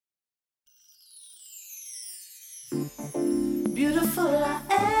Beautiful I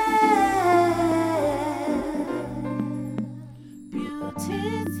am. Beautiful.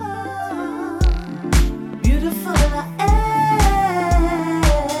 Beautiful I am.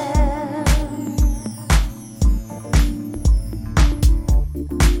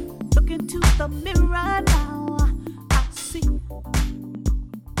 Look into the mirror now. I see.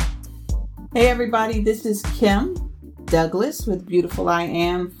 Hey everybody, this is Kim Douglas with Beautiful I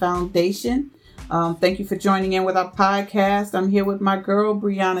Am Foundation. Thank you for joining in with our podcast. I'm here with my girl,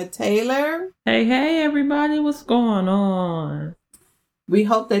 Brianna Taylor. Hey, everybody. What's going on? We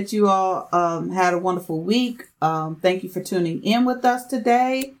hope that you all had a wonderful week. Thank you for tuning in with us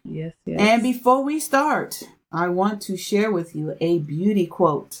today. Yes. And before we start, I want to share with you a beauty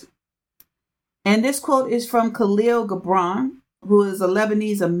quote. And this quote is from Khalil Gibran, who is a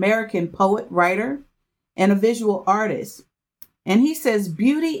Lebanese-American poet, writer, and a visual artist. And he says,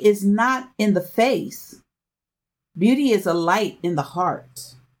 beauty is not in the face. Beauty is a light in the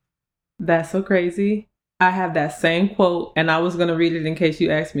heart. That's so crazy. I have that same quote, and I was going to read it in case you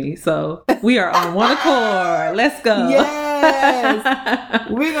asked me. So we are on one accord. Let's go. Yes.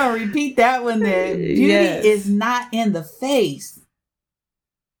 We're going to repeat that one then. Beauty is not in the face.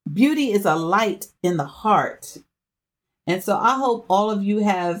 Beauty is a light in the heart. And so I hope all of you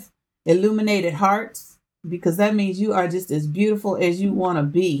have illuminated hearts, because that means you are just as beautiful as you want to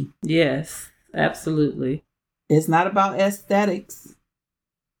be. Yes, absolutely. It's not about aesthetics.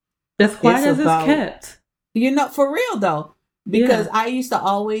 As quiet as it's kept. You know, for real though. Because I used to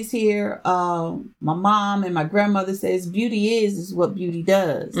always hear my mom and my grandmother says beauty is what beauty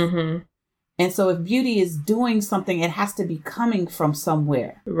does. Mm-hmm. And so if beauty is doing something, it has to be coming from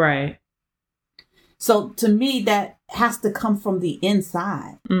somewhere. Right. So to me, that has to come from the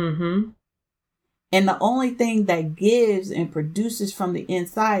inside. Mm-hmm. And the only thing that gives and produces from the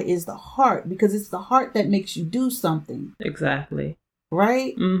inside is the heart, because it's the heart that makes you do something. Exactly.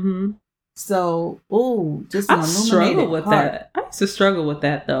 Right? Mm-hmm. So, just an illuminated with heart. That. I used to struggle with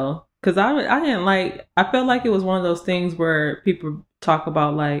that though, because I didn't like. I felt like it was one of those things where people talk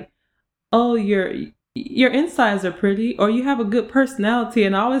about like, oh, your insides are pretty, or you have a good personality,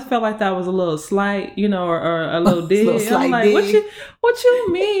 and I always felt like that was a little slight, or a little dig. I'm like, dig. What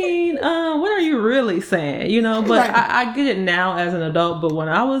you mean? What are you really saying? But I get it now as an adult. But when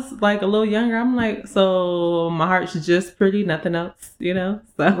I was like a little younger, I'm like, so my heart's just pretty, nothing else,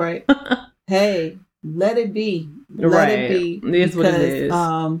 So right. Hey, let it be. Let it be. It's what it is.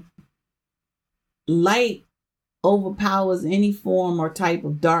 Light overpowers any form or type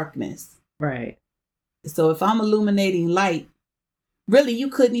of darkness. Right. So if I'm illuminating light, really, you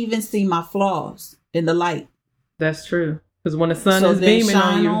couldn't even see my flaws in the light. That's true. Because when the sun is beaming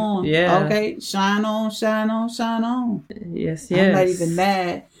on you, okay, shine on, shine on, shine on. Yes. I'm not even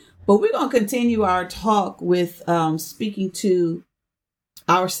mad. But we're going to continue our talk with speaking to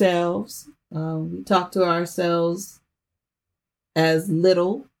ourselves. We talk to ourselves as the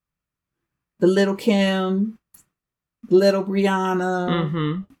little Kim, the little Brianna.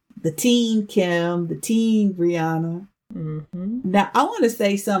 Mm-hmm. The teen Kim, the teen Brianna. Mm-hmm. Now, I want to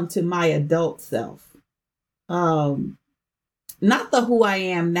say something to my adult self. Not the who I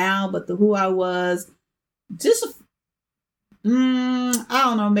am now, but the who I was just, I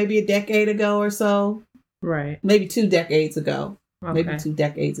don't know, maybe a decade ago or so. Right. Maybe 2 decades ago. Okay. Maybe 2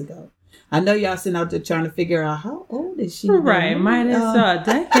 decades ago. I know y'all sitting out there trying to figure out how old is she? Right. Minus a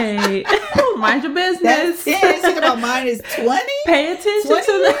decade. Mind your business. She's about minus 20. Pay attention to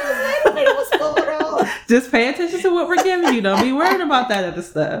that. What's going on? Just pay attention to what we're giving you. Don't be worried about that other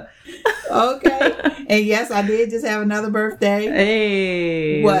stuff. Okay. And yes, I did just have another birthday.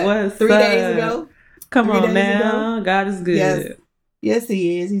 Hey. What? 3 days ago? Come on now. God is good. Yes,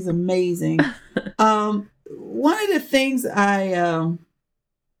 he is. He's amazing. One of the things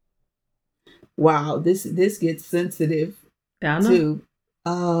wow, this gets sensitive too.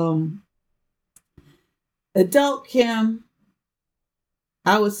 Adult Kim,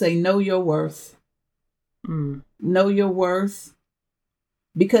 I would say know your worth. Know your worth.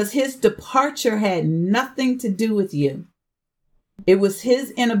 Because his departure had nothing to do with you. It was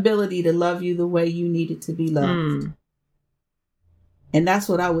his inability to love you the way you needed to be loved. And that's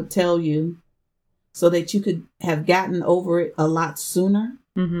what I would tell you, so that you could have gotten over it a lot sooner.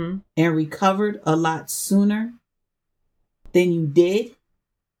 Mm-hmm. And recovered a lot sooner than you did,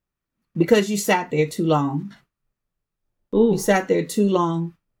 because you sat there too long. Ooh. You sat there too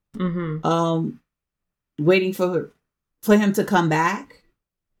long, waiting for him to come back,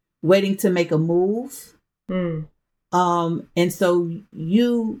 waiting to make a move. And so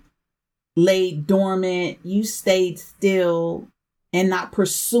you laid dormant, you stayed still, and not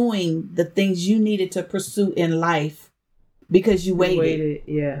pursuing the things you needed to pursue in life because you waited.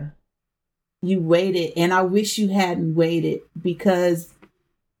 Yeah. You waited. And I wish you hadn't waited, because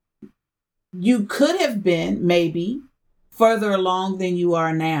you could have been maybe further along than you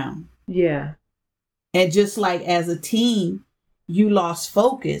are now. Yeah. And just like as a teen, you lost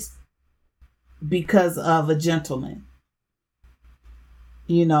focus because of a gentleman,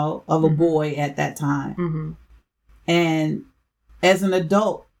 of a boy at that time. Mm-hmm. And as an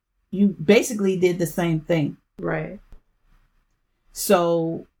adult, you basically did the same thing. Right.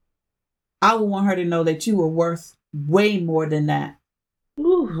 So I would want her to know that you were worth way more than that.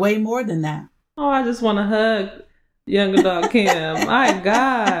 Ooh. Way more than that. Oh, I just want to hug young adult Kim. My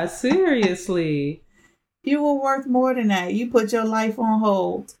God, seriously. You were worth more than that. You put your life on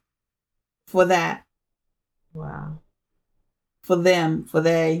hold for that. Wow. For them, for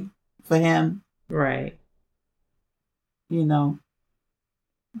they, for him. Right.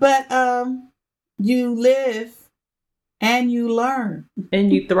 But you live and you learn.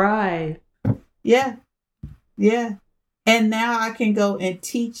 And you thrive. Yeah. Yeah. And now I can go and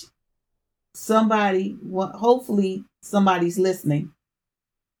teach somebody, hopefully somebody's listening.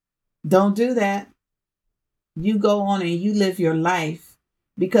 Don't do that. You go on and you live your life,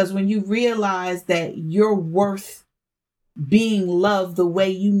 because when you realize that you're worth being loved the way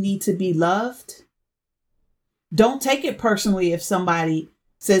you need to be loved, don't take it personally if somebody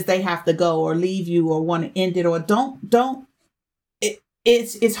says they have to go or leave you or want to end it, or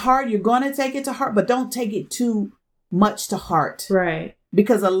it's hard. You're going to take it to heart, but don't take it too much to heart. Right.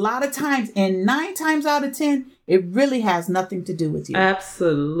 Because a lot of times, and 9 times out of 10, it really has nothing to do with you.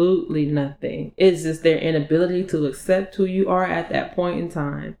 Absolutely nothing. It's just their inability to accept who you are at that point in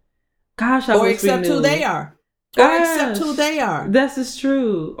time. Gosh, I wish we knew. Or accept who they are. Gosh, or accept who they are. This is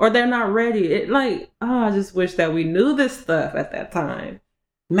true. Or they're not ready. I just wish that we knew this stuff at that time.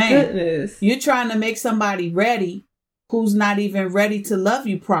 Man, goodness. You're trying to make somebody ready who's not even ready to love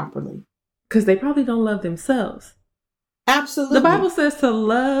you properly. Because they probably don't love themselves. Absolutely. The Bible says to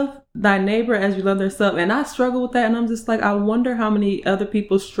love thy neighbor as you love yourself. And I struggle with that. And I'm just like, I wonder how many other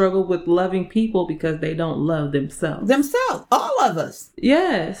people struggle with loving people because they don't love themselves. Themselves. All of us.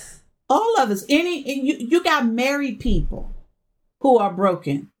 Yes. All of us. You got married people who are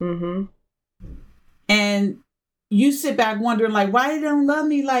broken. Mm-hmm. And you sit back wondering, like, why they don't love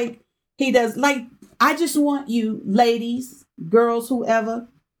me like he does? Like, I just want you, ladies, girls, whoever,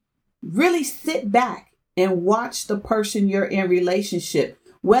 really sit back and watch the person you're in relationship,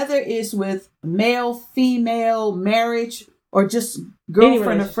 whether it's with male, female, marriage, or just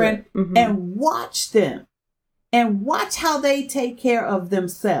girlfriend or friend, mm-hmm. and watch them and watch how they take care of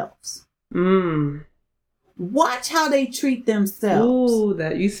themselves. Watch how they treat themselves. Ooh,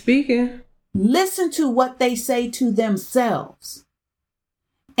 that you speaking. Listen to what they say to themselves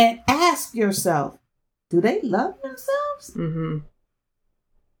and ask yourself, do they love themselves? Mm-hmm.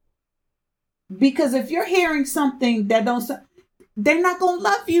 Because if you're hearing something that they're not going to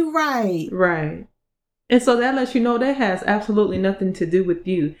love you right. Right. And so that lets you know that has absolutely nothing to do with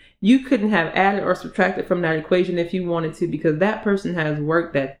you. You couldn't have added or subtracted from that equation if you wanted to, because that person has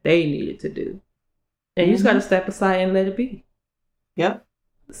work that they needed to do. And you just got to step aside and let it be. Yep.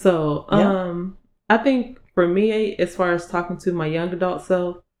 So, I think for me, as far as talking to my young adult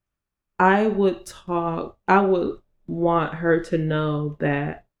self, I would want her to know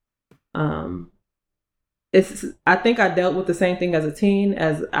that, I think I dealt with the same thing as a teen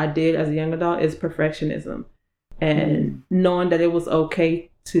as I did as a young adult, is perfectionism, and knowing that it was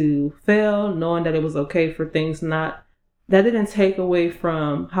okay to fail, knowing that it was okay for things that didn't take away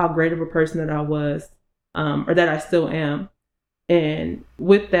from how great of a person that I was, or that I still am. And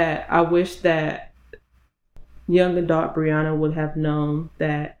with that, I wish that young adult Brianna would have known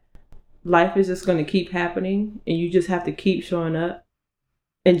that life is just going to keep happening and you just have to keep showing up.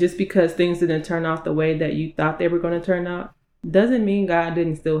 And just because things didn't turn out the way that you thought they were going to turn out, doesn't mean God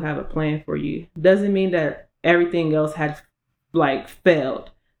didn't still have a plan for you. Doesn't mean that everything else had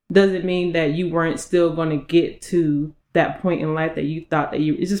failed. Doesn't mean that you weren't still going to get to that point in life that you thought that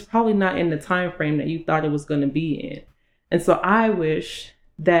it's just probably not in the time frame that you thought it was going to be in. And so I wish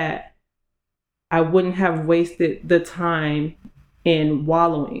that I wouldn't have wasted the time in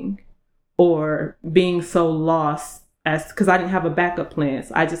wallowing or being so lost, because I didn't have a backup plan.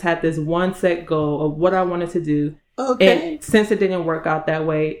 So I just had this one set goal of what I wanted to do. Okay. And since it didn't work out that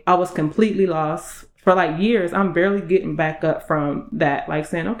way, I was completely lost for years. I'm barely getting back up from that,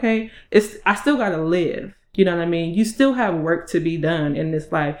 saying, okay, I still got to live. You know what I mean? You still have work to be done in this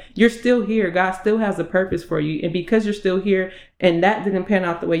life. You're still here. God still has a purpose for you. And because you're still here and that didn't pan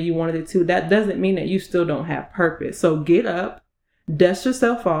out the way you wanted it to, that doesn't mean that you still don't have purpose. So get up, dust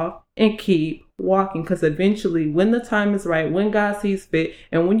yourself off and keep walking. Because eventually, when the time is right, when God sees fit,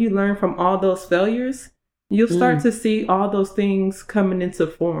 and when you learn from all those failures, you'll start to see all those things coming into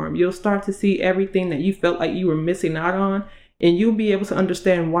form. You'll start to see everything that you felt like you were missing out on. And you'll be able to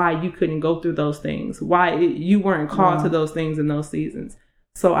understand why you couldn't go through those things, why you weren't called to those things in those seasons.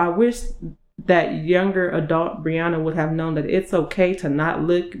 So I wish that younger adult Brianna would have known that it's okay to not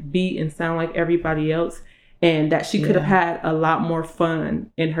look, be, and sound like everybody else. And that she could have had a lot more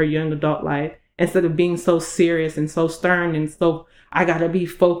fun in her young adult life instead of being so serious and so stern and so, I got to be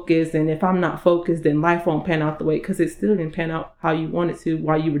focused. And if I'm not focused, then life won't pan out the way, because it still didn't pan out how you wanted to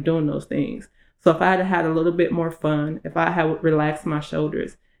while you were doing those things. So if I had a little bit more fun, if I had relaxed my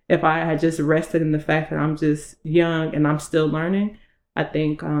shoulders, if I had just rested in the fact that I'm just young and I'm still learning, I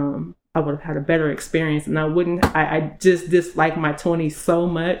think I would have had a better experience. And I just dislike my 20s so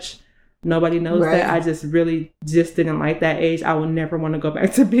much. Nobody knows that. I just really just didn't like that age. I would never want to go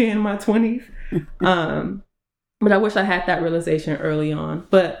back to being in my 20s. But I wish I had that realization early on.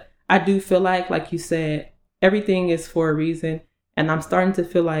 But I do feel like you said, everything is for a reason. And I'm starting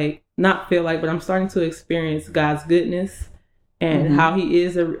to but I'm starting to experience God's goodness and how he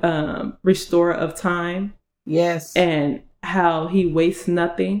is a restorer of time. Yes. And how he wastes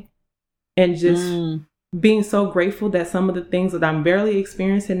nothing. And just being so grateful that some of the things that I'm barely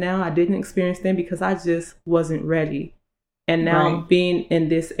experiencing now, I didn't experience then because I just wasn't ready. And now being in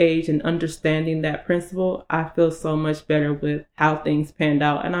this age and understanding that principle, I feel so much better with how things panned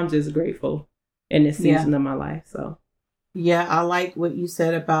out. And I'm just grateful in this season of my life. So. Yeah, I like what you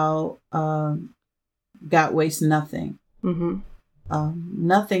said about God wastes nothing.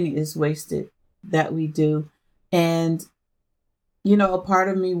 Nothing is wasted that we do. And, you know, a part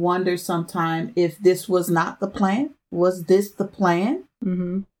of me wonders sometimes if this was not the plan. Was this the plan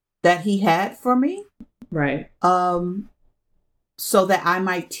that he had for me? Right. So that I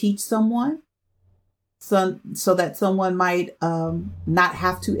might teach someone. So that someone might not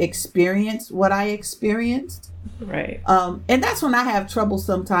have to experience what I experienced. Right. And that's when I have trouble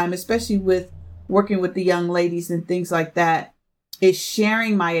sometimes, especially with working with the young ladies and things like that, is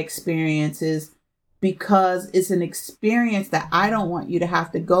sharing my experiences, because it's an experience that I don't want you to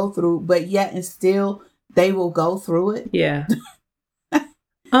have to go through, but yet and still they will go through it. Yeah.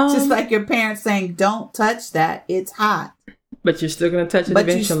 Just like your parents saying, don't touch that. It's hot. But you're still going to touch it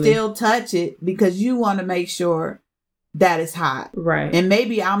eventually. But you still touch it because you want to make sure that it's hot. Right. And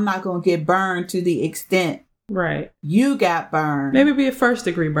maybe I'm not going to get burned to the extent you got burned. Maybe be a 1st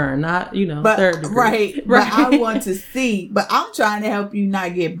degree burn, not, third degree. Right. But I want to see. But I'm trying to help you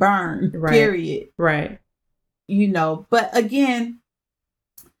not get burned, period. Right. But again,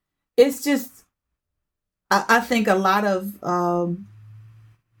 it's just, I think a lot of,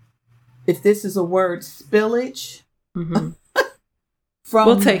 if this is a word, spillage. From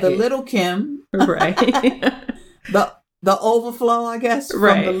the little Kim, right? the overflow, I guess,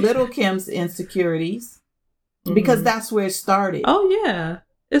 from the little Kim's insecurities, because that's where it started. Oh yeah,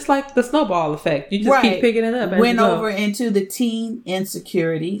 it's like the snowball effect. You just keep picking it up. Went over into the teen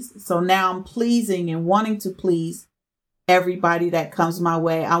insecurities. So now I'm pleasing and wanting to please everybody that comes my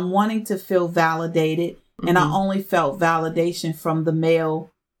way. I'm wanting to feel validated, and I only felt validation from the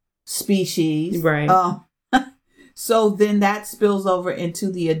male species, right? So then that spills over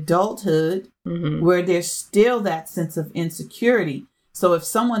into the adulthood where there's still that sense of insecurity. So if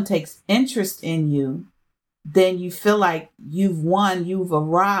someone takes interest in you, then you feel like you've won, you've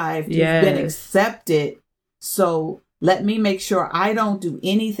arrived, you've been accepted. So let me make sure I don't do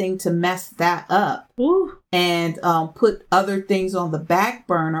anything to mess that up. Ooh. And put other things on the back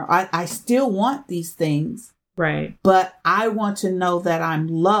burner. I still want these things. Right. But I want to know that I'm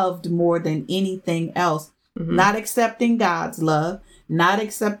loved more than anything else. Not accepting God's love, not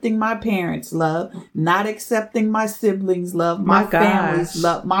accepting my parents' love, not accepting my siblings' love, my family's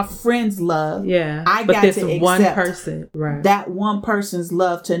love, my friends' love. Yeah. I got to accept one person, that one person's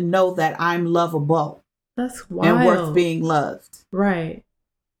love to know that I'm lovable. That's wild. And worth being loved. Right.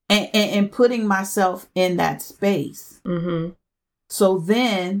 And putting myself in that space. So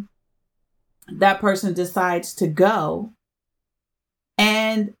then that person decides to go,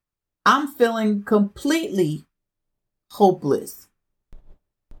 and I'm feeling completely hopeless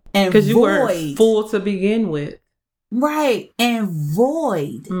and because you weren't full to begin with, right? And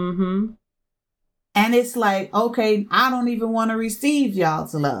void. And it's like, okay, I don't even want to receive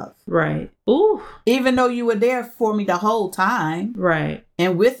y'all's love, right? Ooh, even though you were there for me the whole time, right?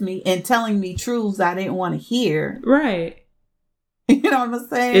 And with me and telling me truths I didn't want to hear, right? You know what I'm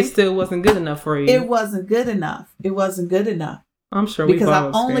saying? It still wasn't good enough for you. It wasn't good enough. It wasn't good enough. I'm sure because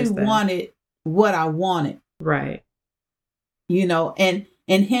I only wanted what I wanted. Right. you know, and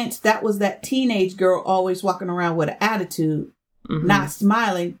hence that was that teenage girl always walking around with an attitude, not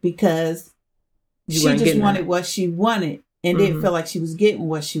smiling because she just wanted what she wanted and didn't feel like she was getting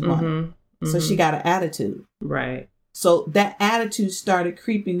what she wanted. So she got an attitude. Right. So that attitude started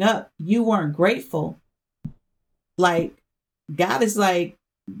creeping up. You weren't grateful. Like, God is like,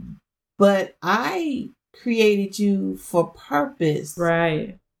 but I created you for purpose.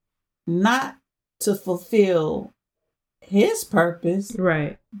 Right. Not to fulfill his purpose.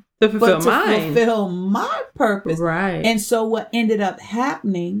 Right. To fulfill but mine. To fulfill my purpose. Right. And so what ended up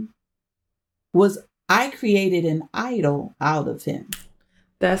happening was I created an idol out of him.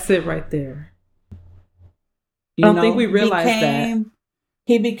 That's it right there. I don't think we realized that.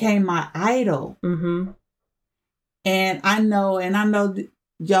 He became my idol. And I know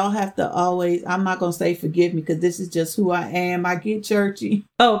y'all have to always, I'm not going to say forgive me because this is just who I am. I get churchy.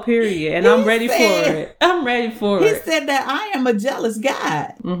 Oh, period. And I'm ready for it. I'm ready for it. He said that I am a jealous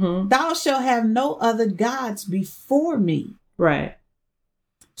God. Thou shalt have no other gods before me. Right.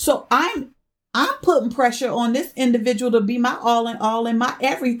 So I'm putting pressure on this individual to be my all in all and my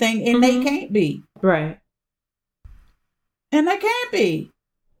everything, and they can't be. Right. And they can't be.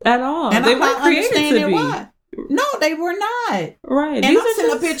 At all. And they I'm not understanding why. No, they were not. Right. And I'm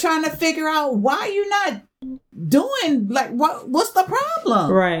sitting up here trying to figure out why you're not doing, like, what's the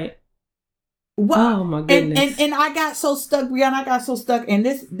problem? Right. What? Oh my goodness. And I got so stuck, Brianna. I got so stuck. And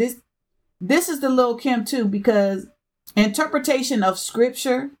this is the little Kim too, because interpretation of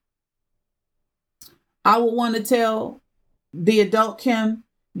scripture, I would want to tell the adult Kim,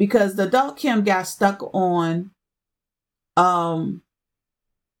 because the adult Kim got stuck on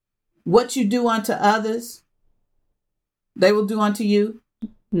what you do unto others, they will do unto you.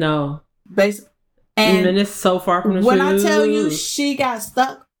 No. Basically. And it's so far from the when truth. I tell you she got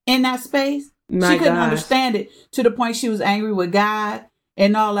stuck in that space, she couldn't understand it to the point she was angry with God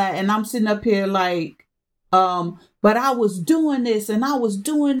and all that. And I'm sitting up here like, but I was doing this and I was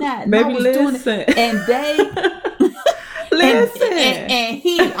doing that. And Baby, I was doing it. And they listen. And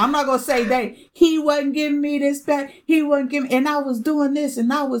he, I'm not gonna say they, he wasn't giving me this back. He wasn't giving, and I was doing this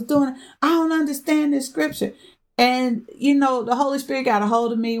and I was doing, I don't understand this scripture. And you know, the Holy Spirit got a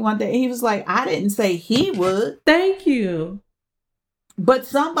hold of me one day. He was like, I didn't say he would. Thank you. But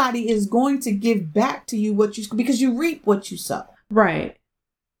somebody is going to give back to you what you, because you reap what you sow. Right.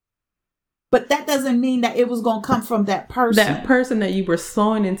 But that doesn't mean that it was going to come from that person. That person that you were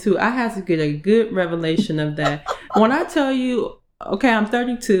sowing into. I had to get a good revelation of that. When I tell you, okay, I'm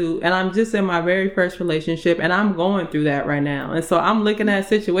 32 and I'm just in my very first relationship and I'm going through that right now. And so I'm looking at a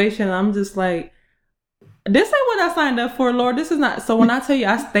situation and I'm just like, this ain't what I signed up for, Lord. This is not. So when I tell you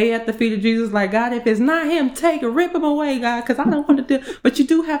I stay at the feet of Jesus, like, God, if it's not him, rip him away, God, because I don't want to do, but you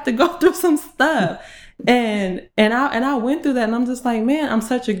do have to go through some stuff. And I went through that and I'm just like, man, I'm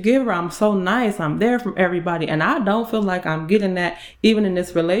such a giver. I'm so nice. I'm there for everybody. And I don't feel like I'm getting that even in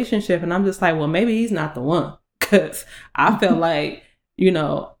this relationship. And I'm just like, well, maybe he's not the one. Cause I felt like, you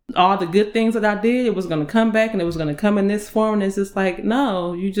know, all the good things that I did, it was going to come back and it was going to come in this form. And it's just like,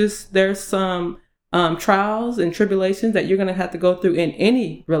 no, there's some trials and tribulations that you're going to have to go through in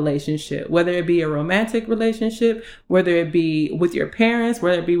any relationship, whether it be a romantic relationship, whether it be with your parents,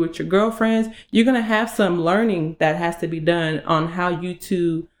 whether it be with your girlfriends. You're going to have some learning that has to be done on how you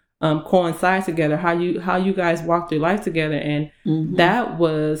two coincide together, how you guys walk through life together. And that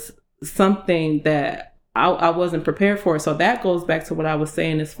was something that I wasn't prepared for. So that goes back to what I was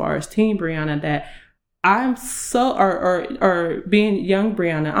saying as far as Teen Brianna, that I'm so, or being young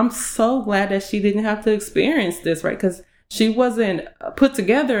Brianna, I'm so glad that she didn't have to experience this, right? Because she wasn't put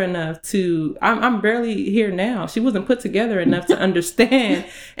together enough to, I'm barely here now. She wasn't put together enough to understand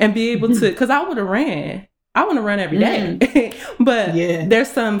and be able to, because I would have ran. I want to run every day. But yeah, there's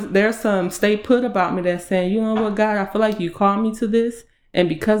some stay put about me that's saying, you know what, God, I feel like you called me to this. And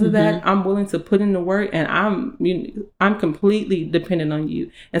because of that, I'm willing to put in the work, and I'm completely dependent on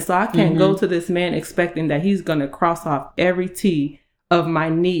you. And so I can't go to this man expecting that he's going to cross off every T of my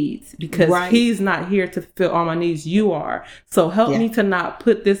needs, because he's not here to fulfill all my needs. You are. So help me to not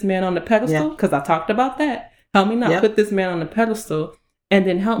put this man on the pedestal, because I talked about that. Help me not put this man on the pedestal, and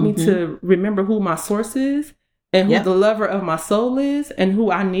then help me to remember who my source is, and who the lover of my soul is, and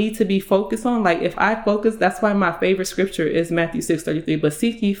who I need to be focused on. Like, if I focus, that's why my favorite scripture is Matthew 6:33. But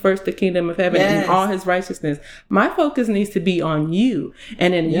seek ye first the kingdom of heaven and all his righteousness. My focus needs to be on you.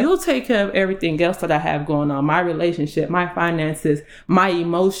 And then you'll take care of everything else that I have going on. My relationship, my finances, my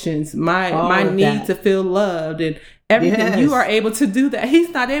emotions, my need to feel loved, and everything. You are able to do that.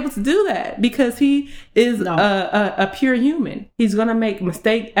 He's not able to do that because he is a pure human. He's going to make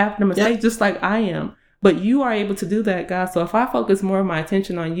mistake after mistake, just like I am. But you are able to do that, God. So if I focus more of my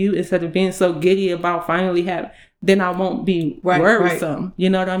attention on you instead of being so giddy about finally having, then I won't be worrisome. Right.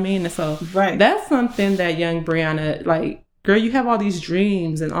 You know what I mean? And so that's something that young Brianna, like, girl, you have all these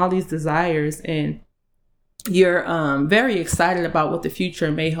dreams and all these desires, and you're very excited about what the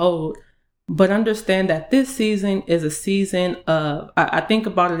future may hold. But understand that this season is a season of, I think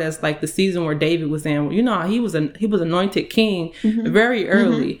about it as like the season where David was in. You know, he was anointed king very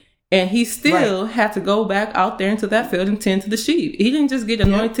early. And he still had to go back out there into that field and tend to the sheep. He didn't just get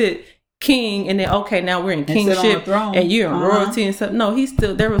anointed king and then, okay, now we're in kingship and you're in royalty and stuff. No,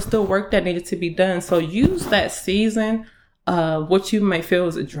 there was still work that needed to be done. So use that season, what you may feel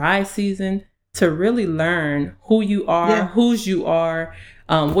is a dry season, to really learn who you are, whose you are,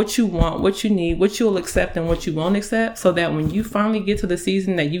 what you want, what you need, what you'll accept and what you won't accept, so that when you finally get to the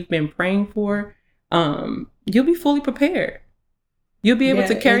season that you've been praying for, you'll be fully prepared. You'll be able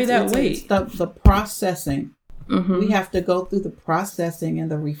to carry that weight. It's the processing. We have to go through the processing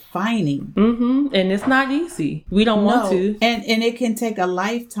and the refining. And it's not easy. We don't want to. And it can take a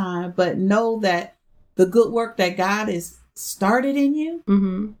lifetime, but know that the good work that God has started in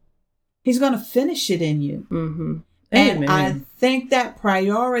you, He's going to finish it in you. And I think that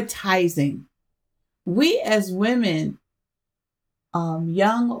prioritizing, we as women,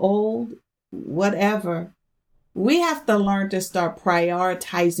 young, old, whatever, we have to learn to start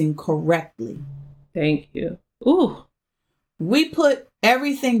prioritizing correctly. Thank you. Ooh. We put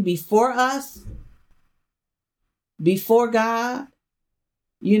everything before us, before God.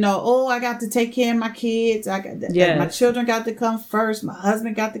 You know, I got to take care of my kids. My children got to come first. My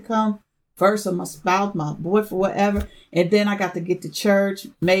husband got to come first, or my spouse, my boyfriend, whatever. And then I got to get to church.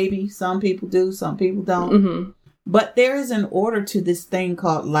 Maybe some people do, some people don't. But there is an order to this thing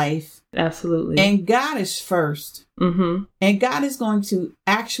called life. Absolutely. And God is first. And God is going to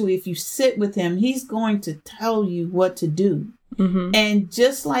actually, if you sit with him, he's going to tell you what to do. And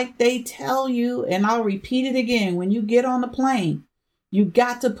just like they tell you, and I'll repeat it again, when you get on the plane, you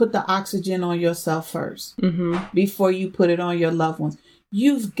got to put the oxygen on yourself first before you put it on your loved ones.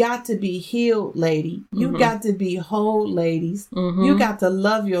 You've got to be healed, lady. You got to be whole, ladies. You got to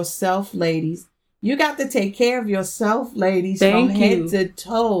love yourself, ladies. You got to take care of yourself, ladies, from head to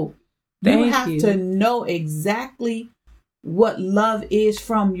toe. You have to know exactly what love is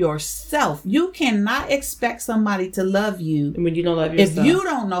from yourself. You cannot expect somebody to love you when you don't love yourself. If you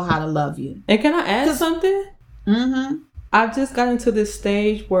don't know how to love you. And can I add something? I've just gotten to this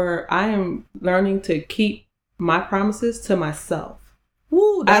stage where I am learning to keep my promises to myself.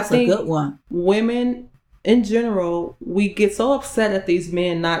 Ooh, that's a good one. Women in general, we get so upset at these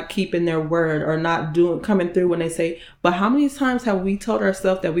men not keeping their word or not coming through when they say, but how many times have we told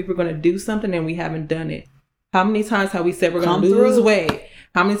ourselves that we were going to do something and we haven't done it? How many times have we said we're going to lose weight?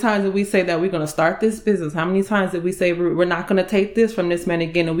 How many times did we say that we're going to start this business? How many times did we say we're not going to take this from this man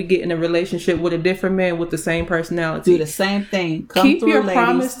again, and we get in a relationship with a different man with the same personality? Do the same thing. Keep your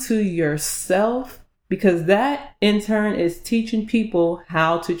promise to yourself, because that in turn is teaching people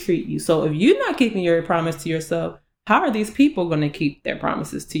how to treat you. So if you're not keeping your promise to yourself, how are these people going to keep their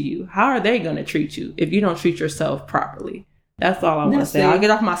promises to you? How are they going to treat you if you don't treat yourself properly? That's all I want to say. I'll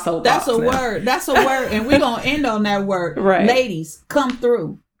get off my soapbox. That's a word. That's a word. And we're going to end on that word. Right. Ladies, come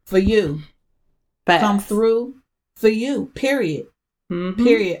through for you. Facts. Come through for you. Period.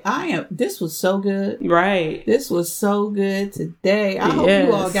 Period. This was so good. Right. This was so good today. I hope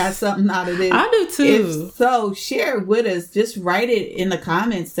you all got something out of this. I do too. If so, share it with us. Just write it in the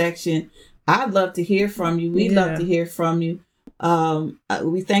comments section. I'd love to hear from you. We'd love to hear from you.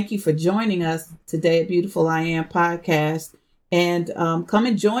 We thank you for joining us today at Beautiful I Am Podcast. And come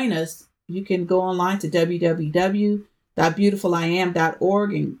and join us. You can go online to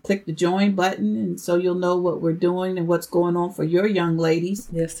www.beautifuliam.org and click the join button. And so you'll know what we're doing and what's going on for your young ladies.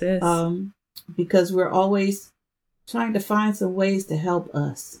 Yes. Because we're always trying to find some ways to help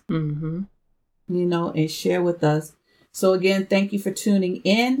us, you know, and share with us. So again, thank you for tuning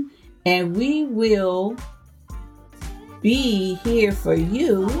in. And we will be here for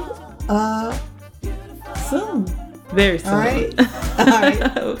you soon. Very soon. All right.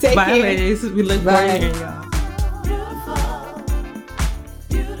 Take Bye, care. ladies. We look forward to hearing y'all.